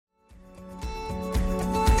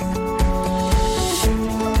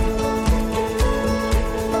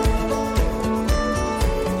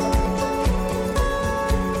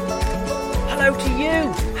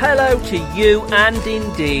hello to you, and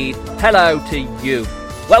indeed, hello to you.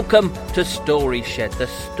 Welcome to Story Shed, the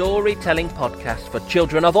storytelling podcast for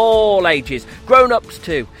children of all ages, grown-ups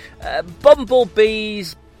too.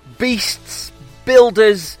 Bumblebees, beasts,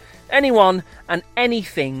 builders, anyone and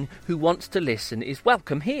anything who wants to listen is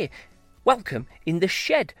welcome here. Welcome in the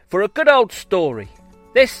shed for a good old story.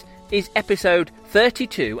 This is episode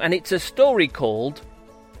 32 and it's a story called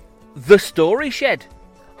The Story Shed.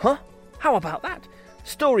 Huh? How about that?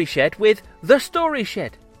 Story Shed with The Story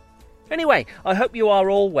Shed. Anyway, I hope you are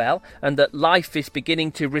all well and that life is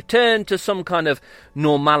beginning to return to some kind of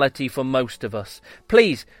normality for most of us.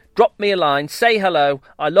 Please drop me a line, say hello.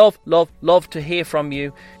 I love to hear from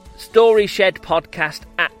you.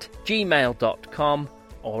 StoryShedPodcast@gmail.com,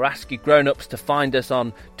 or ask your grown-ups to find us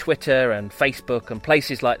on Twitter and Facebook and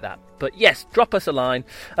places like that. But yes, drop us a line.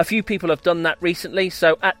 A few people have done that recently,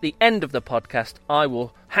 so at the end of the podcast, I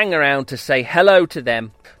will hang around to say hello to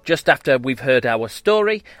them just after we've heard our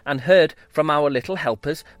story and heard from our little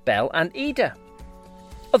helpers, Belle and Ida.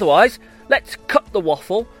 Otherwise, let's cut the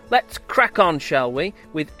waffle. Let's crack on, shall we,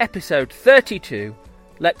 with episode 32.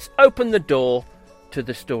 Let's open the door to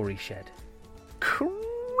the Story Shed.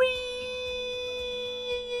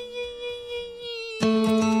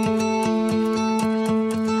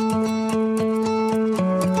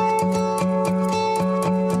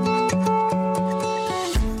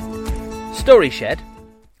 Story Shed,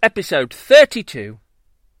 episode 32,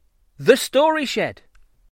 The Story Shed.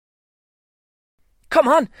 "Come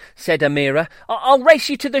on," said Amira. I'll race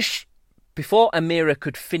you to the Before Amira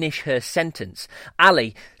could finish her sentence,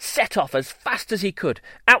 Ali set off as fast as he could,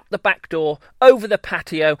 out the back door, over the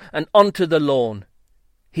patio and onto the lawn,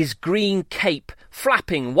 his green cape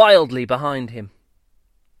flapping wildly behind him.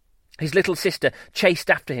 His little sister chased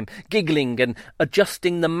after him, giggling and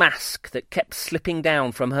adjusting the mask that kept slipping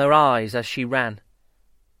down from her eyes as she ran.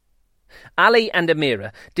 Ali and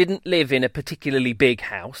Amira didn't live in a particularly big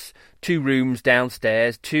house, 2 rooms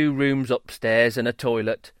downstairs, 2 rooms upstairs and a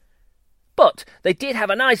toilet. But they did have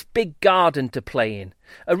a nice big garden to play in,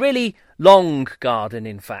 a really long garden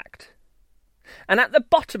in fact. And at the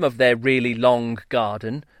bottom of their really long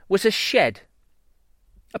garden was a shed.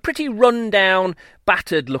 A pretty run-down,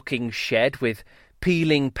 battered-looking shed with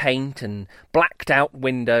peeling paint and blacked-out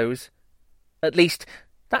windows. At least,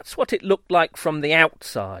 that's what it looked like from the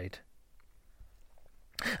outside.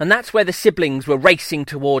 And that's where the siblings were racing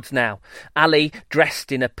towards now. Ali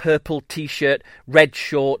dressed in a purple t-shirt, red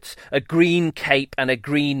shorts, a green cape and a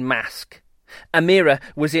green mask. Amira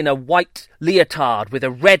was in a white leotard with a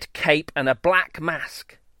red cape and a black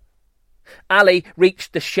mask. Ali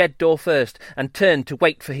reached the shed door first and turned to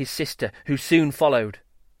wait for his sister, who soon followed.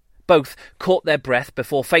 Both caught their breath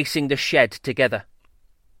before facing the shed together.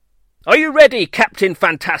 "Are you ready, Captain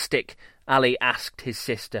Fantastic?" Ali asked his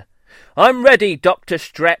sister. "I'm ready, Dr.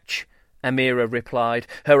 Stretch," Amira replied,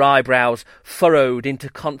 her eyebrows furrowed into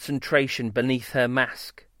concentration beneath her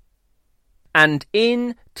mask. And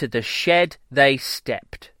into the shed they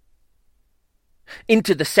stepped.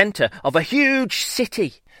 Into the centre of a huge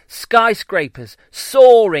city. Skyscrapers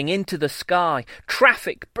soaring into the sky,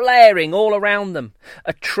 traffic blaring all around them,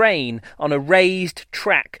 a train on a raised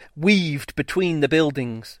track weaved between the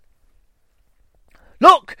buildings.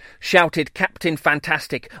 "Look!" shouted Captain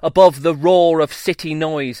Fantastic above the roar of city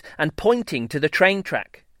noise and pointing to the train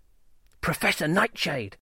track. "Professor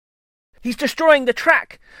Nightshade! He's destroying the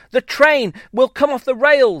track! The train will come off the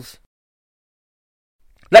rails!"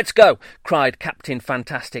 "Let's go!" cried Captain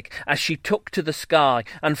Fantastic as she took to the sky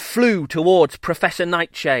and flew towards Professor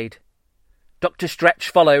Nightshade. Dr. Stretch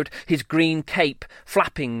followed, his green cape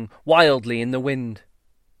flapping wildly in the wind.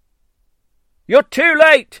 "You're too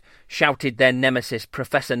late!" shouted their nemesis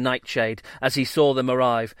Professor Nightshade as he saw them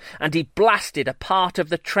arrive, and he blasted a part of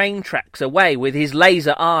the train tracks away with his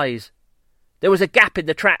laser eyes. There was a gap in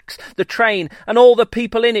the tracks. The train and all the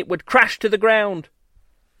people in it would crash to the ground.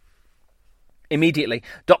 Immediately,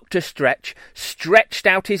 Dr. Stretch stretched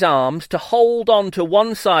out his arms to hold on to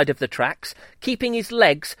one side of the tracks, keeping his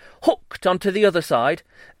legs hooked onto the other side,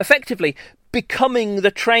 effectively becoming the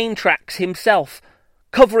train tracks himself,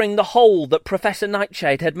 covering the hole that Professor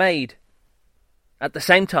Nightshade had made. At the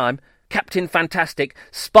same time, Captain Fantastic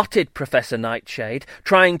spotted Professor Nightshade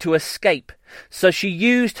trying to escape, so she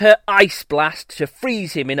used her ice blast to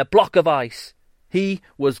freeze him in a block of ice. He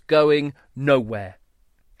was going nowhere.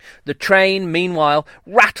 The train, meanwhile,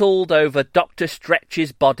 rattled over Dr.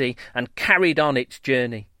 Stretch's body and carried on its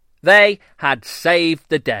journey. They had saved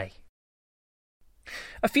the day.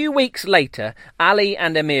 A few weeks later, Ali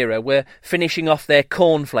and Amira were finishing off their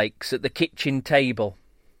cornflakes at the kitchen table.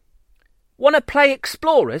 "Want to play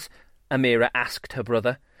explorers?" Amira asked her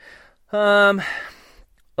brother.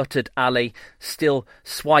 Uttered Ali, still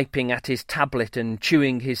swiping at his tablet and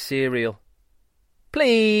chewing his cereal.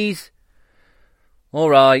 Please. All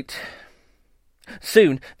right.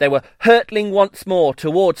 Soon they were hurtling once more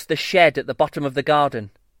towards the shed at the bottom of the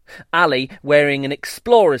garden. Ali wearing an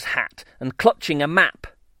explorer's hat and clutching a map.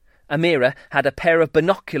 Amira had a pair of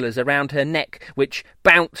binoculars around her neck which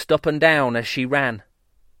bounced up and down as she ran.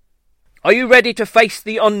 "Are you ready to face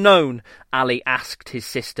the unknown?" Ali asked his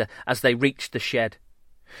sister as they reached the shed.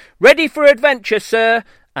 "Ready for adventure, sir,"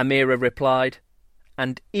 Amira replied,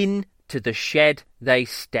 and into the shed they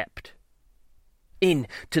stepped. In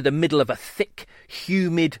to the middle of a thick,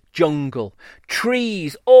 humid jungle,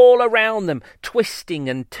 trees all around them, twisting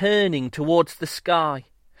and turning towards the sky,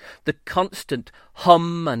 the constant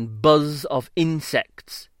hum and buzz of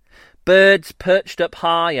insects, birds perched up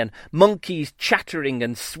high and monkeys chattering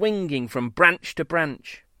and swinging from branch to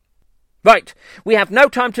branch. "Right, we have no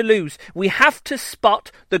time to lose. We have to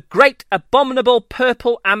spot the great abominable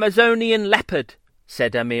purple Amazonian leopard,"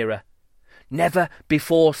 said Amira. "Never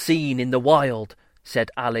before seen in the wild,"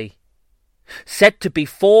 said Ali. "Said to be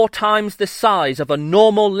 4 times the size of a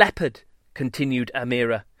normal leopard," continued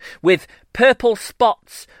Amira, "with purple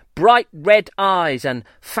spots, bright red eyes and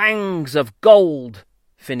fangs of gold,"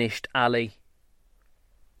 finished Ali.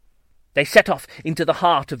 They set off into the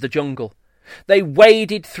heart of the jungle. They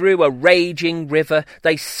waded through a raging river,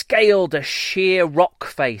 they scaled a sheer rock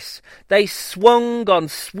face, they swung on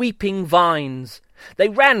sweeping vines, they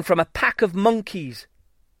ran from a pack of monkeys,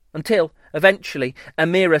 until, eventually,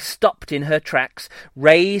 Amira stopped in her tracks,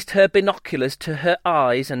 raised her binoculars to her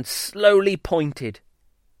eyes and slowly pointed.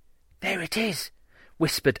 "There it is,"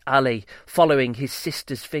 whispered Ali, following his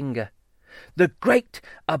sister's finger. "The great,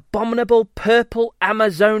 abominable purple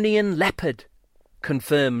Amazonian leopard,"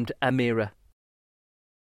 confirmed Amira.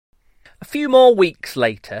 A few more weeks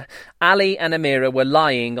later, Ali and Amira were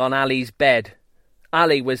lying on Ali's bed.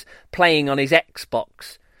 Ali was playing on his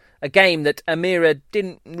Xbox, a game that Amira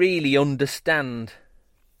didn't really understand.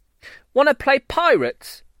 "Want to play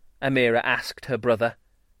pirates?" Amira asked her brother,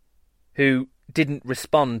 who didn't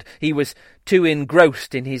respond. He was too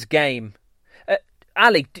engrossed in his game.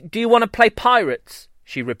 "Ali, do you want to play pirates?"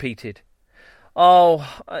 she repeated.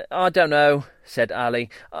 "Oh, I don't know," said Ali.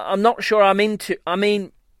 "I'm not sure I'm into...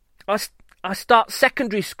 I start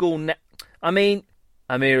secondary school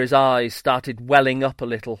Amira's eyes started welling up a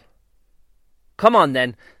little. "Come on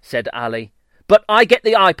then," said Ali. "But I get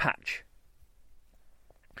the eye patch."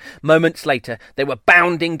 Moments later, they were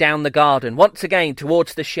bounding down the garden, once again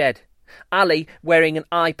towards the shed. Ali wearing an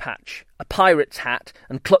eye patch, a pirate's hat,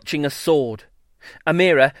 and clutching a sword.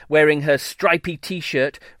 Amira wearing her stripy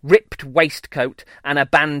t-shirt, ripped waistcoat, and a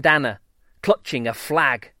bandana, clutching a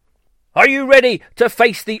flag. "Are you ready to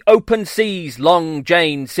face the open seas, Long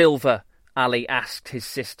Jane Silver?" Ali asked his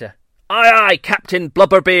sister. "Aye, aye, Captain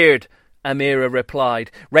Blubberbeard," Amira replied,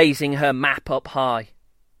 raising her map up high.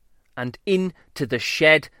 And into the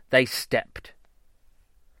shed they stepped.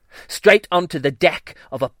 Straight onto the deck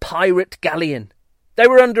of a pirate galleon. They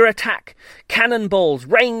were under attack. Cannonballs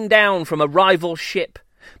rained down from a rival ship.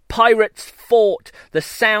 Pirates fought. The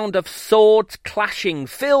sound of swords clashing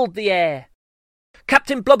filled the air.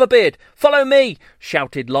 "Captain Blubberbeard, follow me!"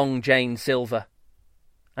 shouted Long Jane Silver.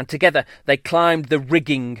 And together they climbed the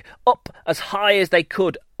rigging, up as high as they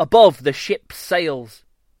could, above the ship's sails.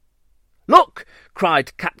 "Look!"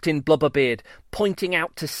 cried Captain Blubberbeard, pointing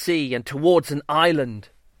out to sea and towards an island.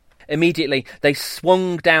 Immediately they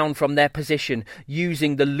swung down from their position,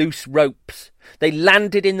 using the loose ropes. They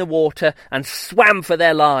landed in the water and swam for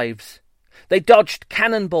their lives. They dodged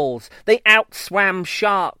cannonballs, they outswam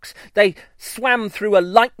sharks, they swam through a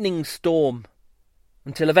lightning storm,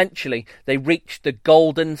 until eventually they reached the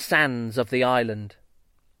golden sands of the island.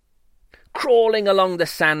 Crawling along the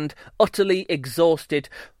sand, utterly exhausted,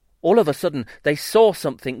 all of a sudden they saw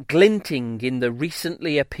something glinting in the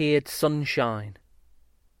recently appeared sunshine.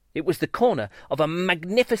 It was the corner of a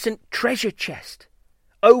magnificent treasure chest,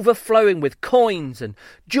 overflowing with coins and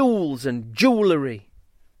jewels and jewellery.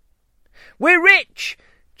 "We're rich!"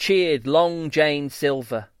 cheered Long Jane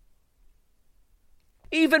Silver.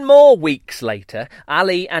 Even more weeks later,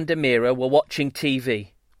 Ali and Amira were watching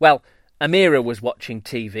TV. Well, Amira was watching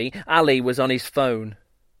TV, Ali was on his phone.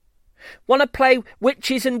 "Want to play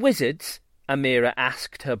witches and wizards?" Amira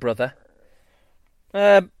asked her brother.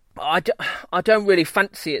 I don't really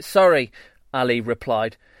fancy it, sorry," Ali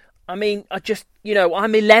replied. I'm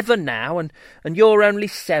 11 now, and you're only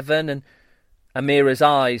 7, and Amira's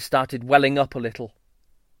eyes started welling up a little.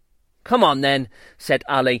 "Come on then," said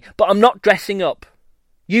Ali, "but I'm not dressing up.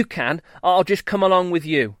 You can, I'll just come along with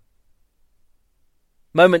you."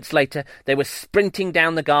 Moments later, they were sprinting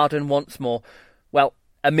down the garden once more. Well,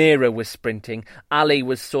 Amira was sprinting. Ali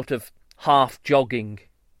was sort of half jogging.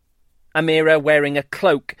 Amira wearing a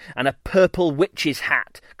cloak and a purple witch's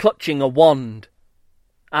hat, clutching a wand.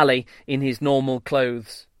 Ali in his normal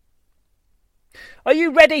clothes. "Are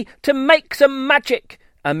you ready to make some magic?"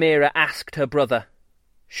 Amira asked her brother.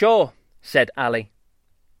 "Sure," said Ali.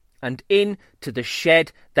 And into the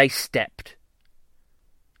shed they stepped.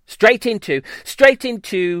 Straight into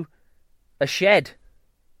a shed.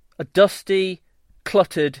 A dusty,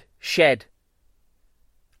 cluttered shed.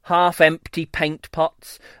 Half-empty paint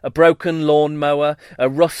pots, a broken lawnmower, a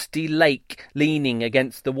rusty lake leaning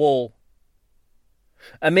against the wall.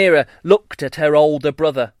 Amira looked at her older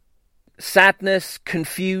brother. Sadness,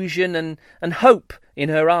 confusion and hope in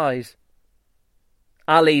her eyes.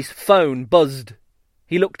 Ali's phone buzzed.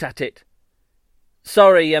 He looked at it.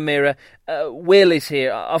 "Sorry, Amira, Will is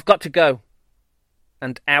here. I've got to go."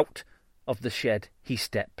 And out of the shed he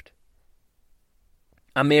stepped.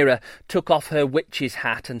 Amira took off her witch's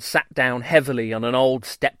hat and sat down heavily on an old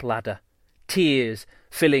step-ladder, tears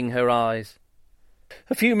filling her eyes.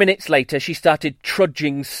 A few minutes later she started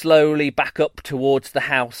trudging slowly back up towards the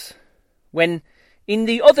house, when, in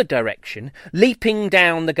the other direction, leaping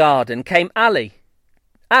down the garden, came Ali.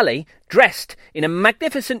 Ali, dressed in a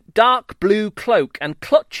magnificent dark blue cloak and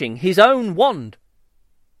clutching his own wand.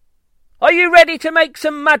 "Are you ready to make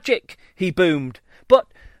some magic?" he boomed. But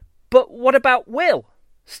what about Will?"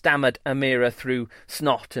 stammered Amira through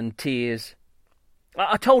snot and tears.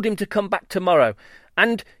 I told him to come back tomorrow.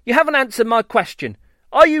 And you haven't answered my question.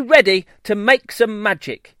 Are you ready to make some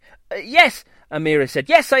magic?" Yes," Amira said.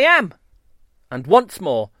 "Yes, I am." And once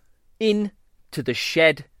more, into the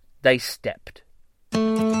shed they stepped.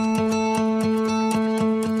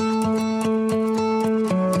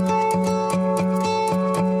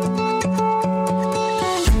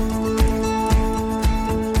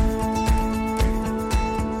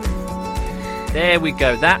 There we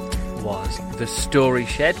go. That was The Story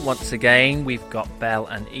Shed. Once again, we've got Belle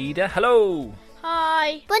and Ida. Hello.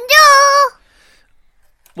 Hi. Bonjour.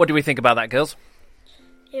 What do we think about that, girls?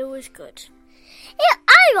 It was good.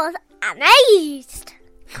 I was amazed.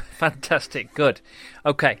 Fantastic. Good.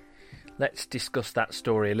 Okay, let's discuss that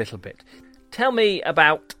story a little bit. Tell me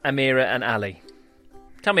about Amira and Ali.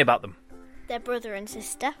 Tell me about them. They're brother and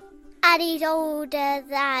sister. Ali's older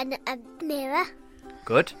than Amira.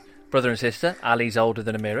 Good. Brother and sister. Ali's older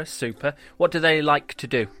than Amira. Super. What do they like to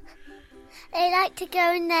do? They like to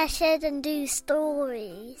go in their shed and do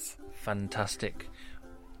stories. Fantastic.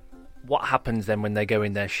 What happens then when they go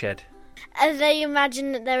in their shed? They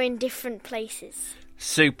imagine that they're in different places.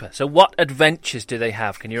 Super. So what adventures do they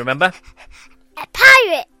have? Can you remember?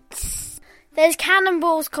 Pirates. There's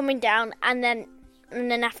cannonballs coming down, and then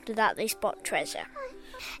after that they spot treasure.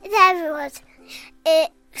 There was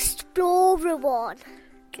Explorer one,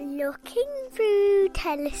 looking through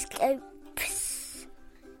telescopes.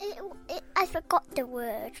 I forgot the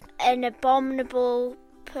word. An abominable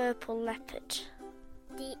purple leopard.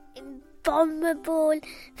 The abominable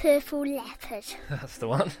purple leopard. That's the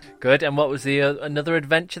one. Good. And what was the another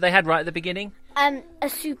adventure they had right at the beginning? A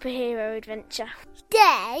superhero adventure.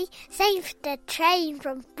 They saved the train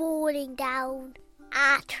from falling down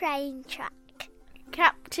a train track.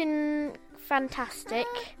 Captain Fantastic.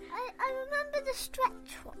 I remember the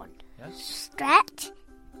Stretch one. Yes. Stretch?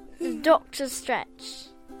 Dr. Stretch.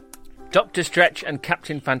 Dr. Stretch and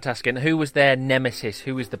Captain Fantastic. And who was their nemesis?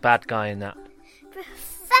 Who was the bad guy in that?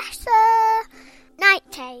 Professor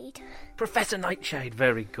Nightshade. Professor Nightshade.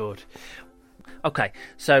 Very good. Okay,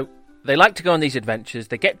 so they like to go on these adventures.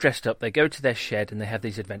 They get dressed up. They go to their shed and they have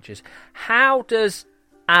these adventures. How does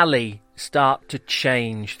Ali start to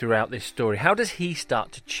change throughout this story? How does he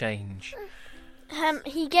start to change?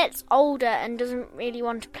 He gets older and doesn't really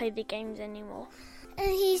want to play the games anymore. And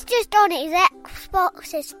he's just on his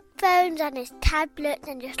Xbox, his phones and his tablets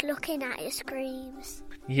and just looking at his screens.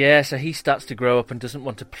 Yeah, so he starts to grow up and doesn't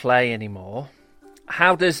want to play anymore.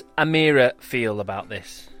 How does Amira feel about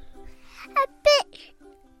this? A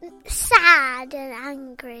bit sad and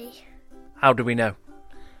angry. How do we know?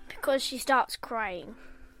 Because she starts crying.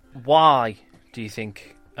 Why do you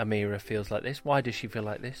think Amira feels like this? Why does she feel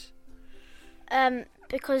like this?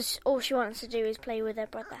 Because all she wants to do is play with her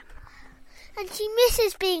brother. And she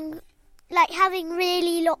misses having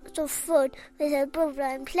really lots of fun with her brother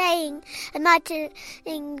and playing,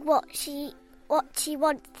 imagining what she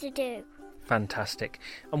wants to do. Fantastic.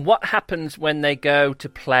 And what happens when they go to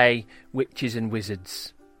play Witches and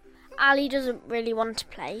Wizards? Ali doesn't really want to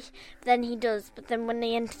play. Then he does, but then when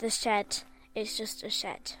they enter the shed, it's just a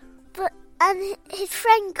shed. But and his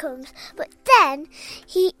friend comes, but then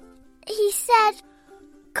he said,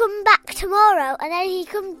 "Come back tomorrow," and then he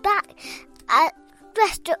comes back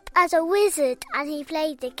dressed up as a wizard, and he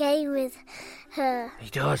played the game with her. He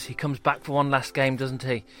does. He comes back for one last game, doesn't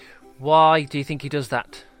he? Why do you think he does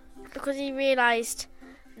that? Because he realised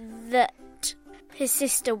that his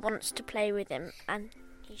sister wants to play with him, and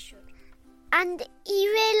he should. And he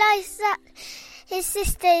realised that his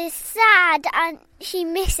sister is sad and she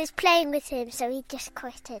misses playing with him, so he just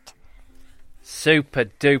quitted. Super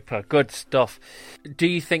duper, good stuff. Do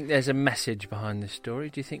you think there's a message behind this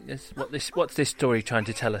story? Do you think what's this story trying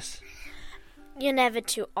to tell us? You're never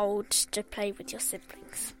too old to play with your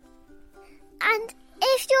siblings. And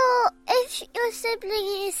if your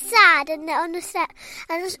sibling is sad and they're on the set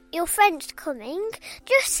and your friend's coming,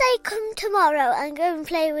 just say come tomorrow and go and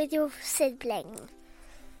play with your sibling.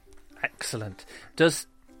 Excellent. Does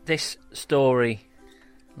this story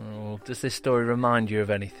remind you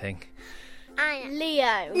of anything?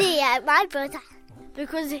 Leo, my brother.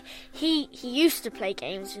 Because he used to play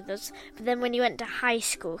games with us, but then when he went to high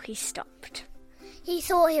school, he stopped. He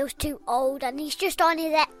thought he was too old, and he's just on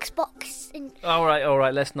his Xbox. All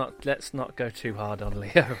right. Let's not go too hard on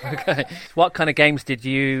Leo. Okay. What kind of games did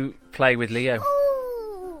you play with Leo?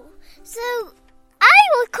 Ooh, so I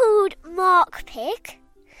was called Mark Pig.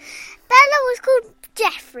 Bella was called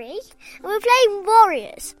Jeffrey. And we were playing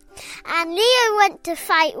Warriors. And Leo went to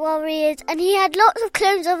fight warriors, and he had lots of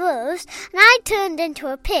clones of us, and I turned into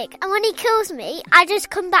a pig. And when he kills me, I just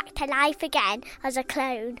come back to life again as a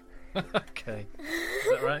clone. Okay. Is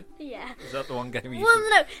that right? Yeah. Is that the one game you Well,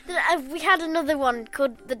 no. We had another one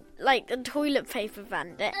called the toilet paper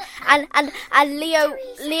bandit, and Leo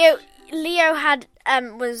had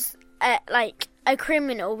was a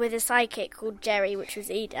criminal with a sidekick called Jerry, which was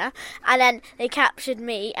Ida, and then they captured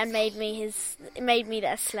me and made me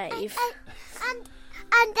their slave. And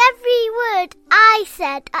every word I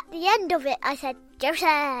said at the end of it, I said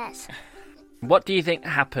Joseph. What do you think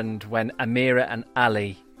happened when Amira and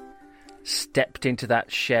Ali stepped into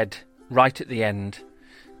that shed right at the end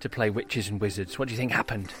to play witches and wizards? What do you think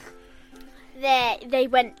happened? They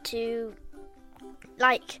went to,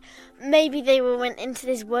 maybe they went into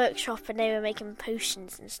this workshop and they were making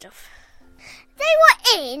potions and stuff. They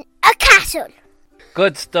were in a castle.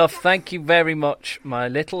 Good stuff. Thank you very much, my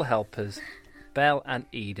little helpers, Belle and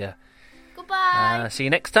Ida. Goodbye. See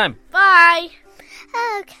you next time. Bye.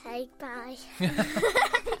 Okay, bye.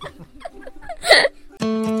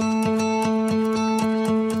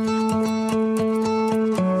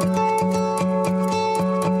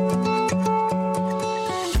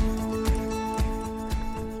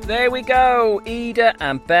 There we go, Ida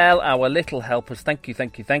and Belle, our little helpers. Thank you.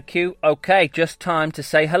 Okay, just time to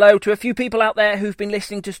say hello to a few people out there who've been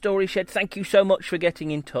listening to Story Shed. Thank you so much for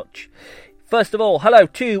getting in touch. First of all, hello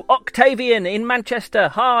to Octavian in Manchester.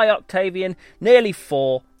 Hi, Octavian, nearly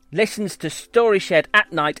 4. Listens to Story Shed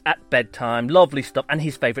at night at bedtime. Lovely stuff. And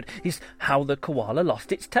his favourite is How the Koala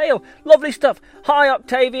Lost Its Tail. Lovely stuff. Hi,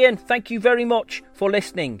 Octavian. Thank you very much for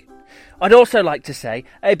listening. I'd also like to say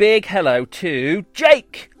a big hello to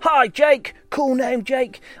Jake. Hi, Jake. Cool name,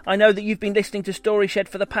 Jake. I know that you've been listening to Story Shed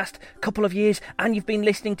for the past couple of years, and you've been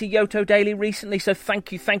listening to Yoto Daily recently, so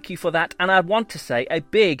thank you for that. And I want to say a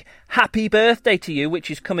big happy birthday to you, which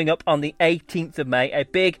is coming up on the 18th of May. A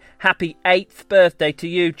big happy 8th birthday to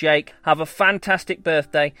you, Jake. Have a fantastic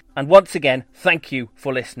birthday. And once again, thank you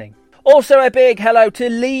for listening. Also a big hello to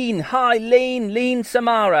Lean. Hi, Lean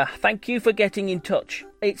Samara. Thank you for getting in touch.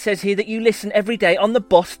 It says here that you listen every day on the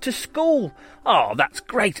bus to school. Oh, that's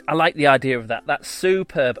great. I like the idea of that. That's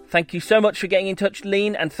superb. Thank you so much for getting in touch,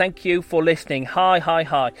 Lean, and thank you for listening. Hi.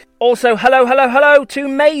 Also, hello to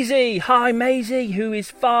Maisie. Hi, Maisie, who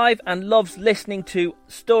is 5 and loves listening to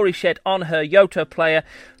Story Shed on her Yoto player.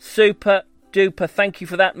 Super duper. Thank you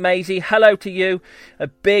for that, Maisie. Hello to you. A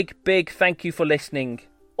big thank you for listening.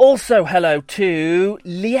 Also, hello to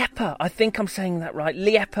Liepa. I think I'm saying that right.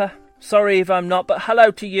 Liepa. Sorry if I'm not, but hello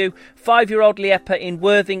to you. 5-year-old Liepa in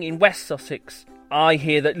Worthing in West Sussex. I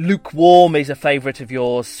hear that Lukewarm is a favourite of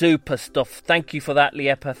yours. Super stuff. Thank you for that,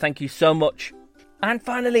 Liepa. Thank you so much. And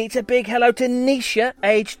finally, it's a big hello to Nisha,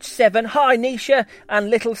 aged 7. Hi, Nisha.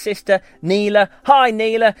 And little sister, Neela. Hi,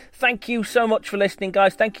 Neela. Thank you so much for listening,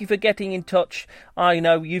 guys. Thank you for getting in touch. I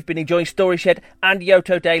know you've been enjoying Story Shed and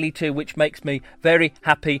Yoto Daily too, which makes me very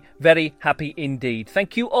happy indeed.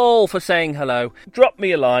 Thank you all for saying hello. Drop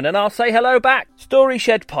me a line and I'll say hello back.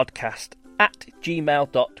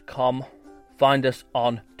 StoryShedPodcast@gmail.com. Find us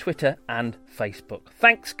on Twitter and Facebook.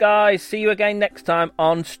 Thanks, guys. See you again next time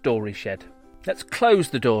on Story Shed. Let's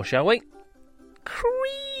close the door, shall we?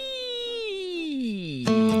 Creak.